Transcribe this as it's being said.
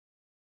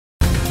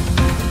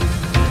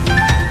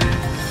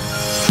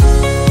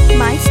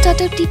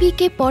Startup TV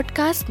के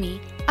podcast में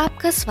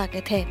आपका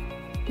स्वागत है।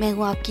 मैं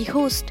हूँ आपकी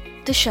होस्ट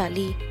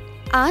तुशाली।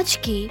 आज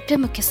के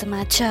प्रमुख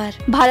समाचार।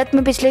 भारत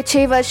में पिछले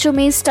 6 वर्षों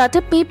में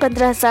स्टार्टअप में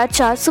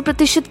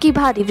 15,400% की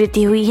भारी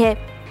वृद्धि हुई है।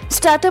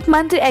 स्टार्टअप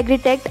मंत्र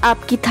एग्रीटेक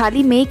आपकी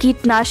थाली में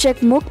कीटनाशक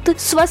मुक्त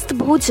स्वस्थ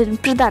भोजन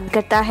प्रदान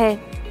करता है।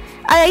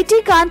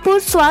 आईआईटी कानपुर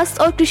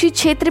स्वास्थ्य और कृषि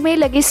क्षेत्र में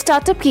लगे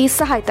स्टार्टअप की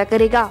सहायता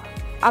करेगा।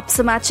 अब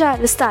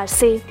समाचार विस्तार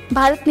से।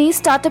 भारत ने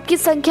स्टार्टअप की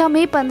संख्या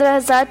में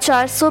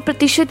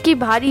 15,400% की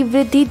भारी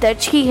वृद्धि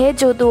दर्ज की है,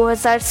 जो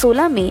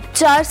 2016 में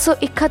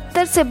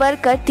 471 से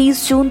बढ़कर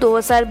 30 जून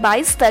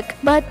 2022 तक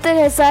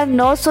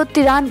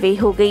 72,993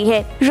 हो गई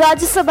है।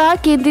 राज्यसभा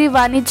केंद्रीय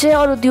वाणिज्य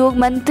और उद्योग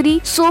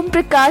मंत्री सोम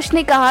प्रकाश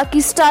ने कहा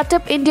कि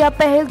स्टार्टअप इंडिया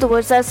पहल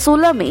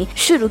 2016 में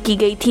शुरू की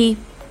गई थी।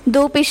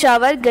 2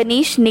 पेशावर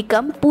गणेश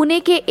निकम, पुणे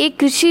के एक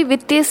कृषि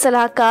वित्तीय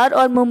सलाहकार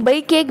और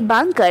मुंबई के एक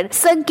बैंकर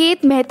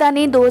संकेत मेहता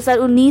ने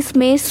 2019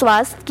 में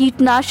स्वास्थ्य,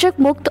 कीटनाशक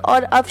मुक्त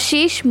और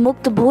अवशेष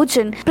मुक्त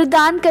भोजन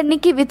प्रदान करने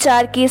के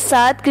विचार के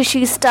साथ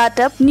कृषि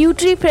स्टार्टअप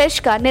न्यूट्रीफ्रेश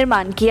का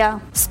निर्माण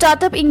किया।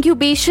 स्टार्टअप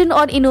इंक्यूबेशन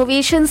और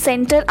इनोवेशन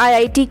सेंटर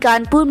आईआईटी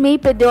कानपुर में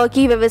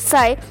प्रौद्योगिकी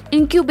व्यवसाय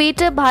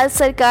इंक्यूबेटर भारत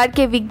सरकार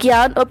के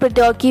विज्ञान और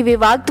प्रौद्योगिकी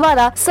विभाग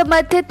द्वारा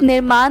समर्थित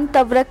निर्माण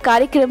त्वरक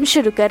कार्यक्रम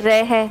शुरू कर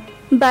रहे हैं।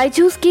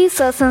 बायजूस की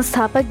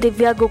सह-संस्थापक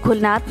दिव्या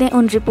गोकुलनाथ ने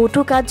उन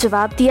रिपोर्टों का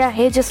जवाब दिया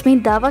है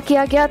जिसमें दावा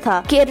किया गया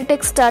था कि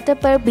एडटेक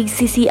स्टार्टअप पर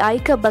बीसीसीआई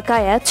का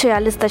बकाया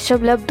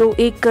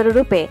 46.21 करोड़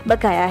रुपए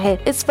बकाया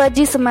है। इस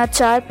फर्जी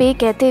समाचार पे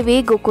कहते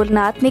हुए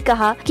गोकुलनाथ ने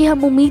कहा कि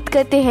हम उम्मीद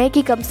करते हैं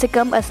कि कम से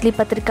कम असली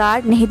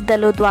पत्रकार निहित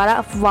दलों द्वारा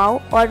अफवाहों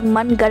और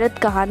मनगढ़ंत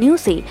कहानियों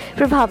से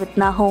प्रभावित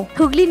न हो।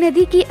 हुगली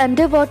नदी की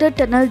अंडर वाटर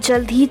टनल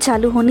जल्द ही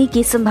चालू होने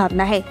की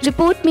संभावना है।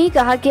 रिपोर्ट में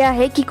कहा गया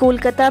है कि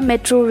कोलकाता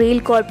मेट्रो रेल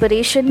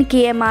कॉरपोरेशन के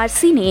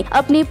एमआरस ने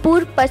अपने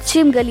पूर्व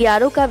पश्चिम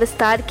गलियारों का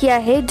विस्तार किया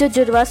है, जो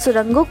जुड़वा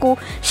सुरंगों को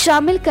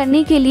शामिल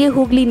करने के लिए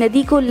हुगली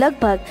नदी को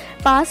लगभग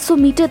 500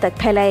 मीटर तक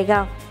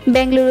फैलाएगा।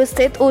 बेंगलुरु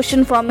स्थित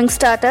ocean farming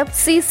startup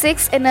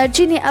C6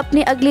 energy ने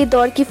अपने अगले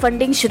दौर की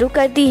फंडिंग शुरू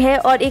कर दी है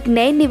और एक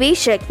नए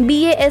निवेशक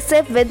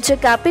BASF वेंचर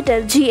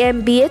कैपिटल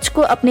GmbH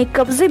को अपने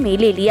कब्जे में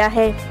ले लिया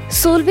है।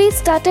 16वें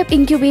स्टार्टअप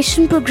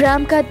इंक्यूबेशन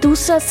प्रोग्राम का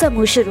दूसरा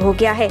समूह शुरू हो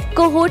गया है।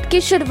 कोहोर्ट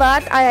की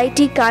शुरुआत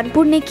आईआईटी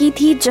कानपुर ने की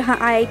थी, जहां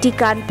IIT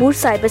Kanpur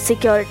cyber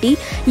security,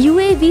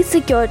 UAV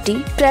security,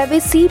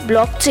 privacy,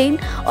 blockchain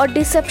और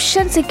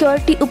डिसेप्शन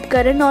सिक्योरिटी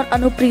उपकरण और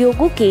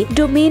अनुप्रयोगों के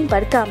डोमेन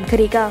पर काम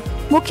करेगा।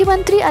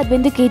 मुख्यमंत्री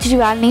अरविंद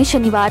केजरीवाल ने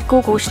शनिवार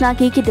को घोषणा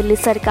की कि दिल्ली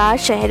सरकार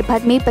शहर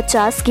भर में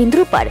 50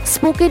 केंद्रों पर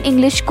स्पोकन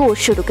इंग्लिश कोर्स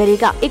शुरू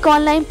करेगा। एक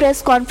ऑनलाइन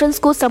प्रेस कॉन्फ्रेंस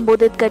को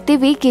संबोधित करते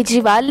हुए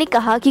केजरीवाल ने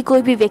कहा कि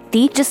कोई भी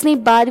व्यक्ति जिसने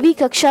 12वीं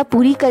कक्षा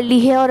पूरी कर ली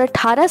है और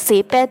 18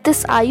 से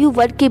 35 आयु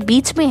वर्ग के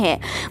बीच में है,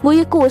 वो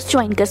ये कोर्स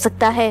ज्वाइन कर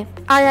सकता है।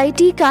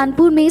 आईआईटी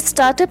कानपुर में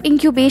स्टार्टअप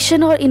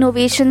इंक्यूबेशन और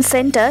इनोवेशन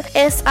सेंटर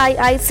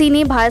SIIC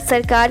ने भारत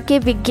सरकार के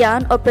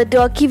विज्ञान और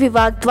प्रौद्योगिकी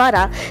विभाग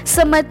द्वारा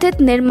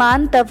समर्थित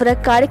निर्माण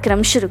त्वरक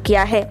कार्यक्रम शुरू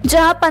किया है,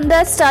 जहां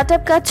 15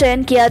 स्टार्टअप का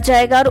चयन किया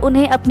जाएगा और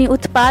उन्हें अपनी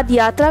उत्पाद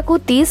यात्रा को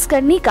तेज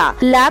करने का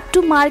लैब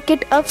टू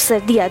मार्केट अवसर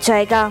दिया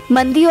जाएगा।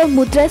 मंदी और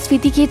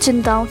मुद्रास्फीति की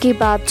चिंताओं के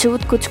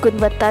बावजूद कुछ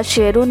गुणवत्ता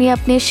शेयरों ने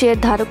अपने शेयर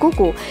धारकों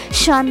को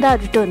शानदार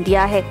रिटर्न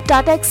दिया है।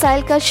 टाटा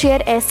एक्साइल का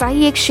शेयर ऐसा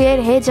ही एक शेयर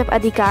है। जब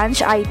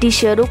अधिकांश IT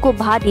शेयरों को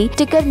भारी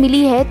टिकर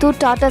मिली है, तो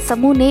टाटा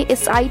समूह ने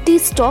इस IT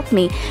स्टॉक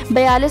में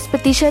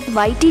 42%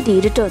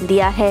 YTD रिटर्न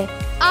दिया है।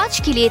 आज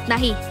के लिए इतना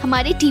ही।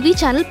 हमारे टीवी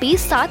चैनल पे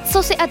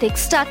 700 से अधिक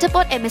स्टार्टअप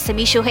और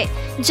MSME शो है।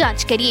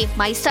 जांच करिए।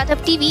 माई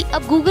स्टार्टअप टीवी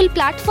अब गूगल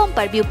प्लेटफॉर्म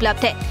पर भी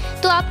उपलब्ध है,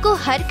 तो आपको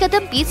हर कदम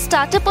पे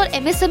स्टार्टअप और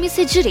MSME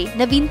से जुड़े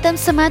नवीनतम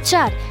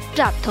समाचार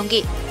प्राप्त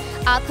होंगे।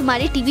 आप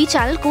हमारे टीवी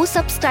चैनल को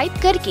सब्सक्राइब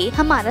करके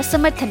हमारा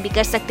समर्थन भी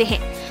कर सकते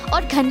हैं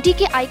और घंटी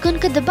के आइकन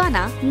को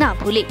दबाना ना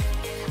भूलें।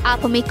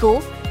 आप हमें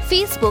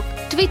फेसबुक,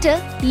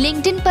 ट्विटर,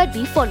 लिंक्डइन पर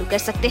भी फॉलो कर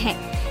सकते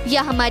हैं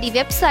या हमारी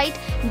वेबसाइट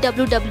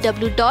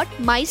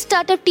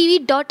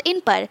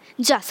www.mystartuptv.in पर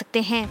जा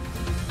सकते हैं।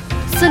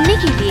 सुनने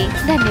के लिए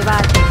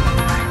धन्यवाद।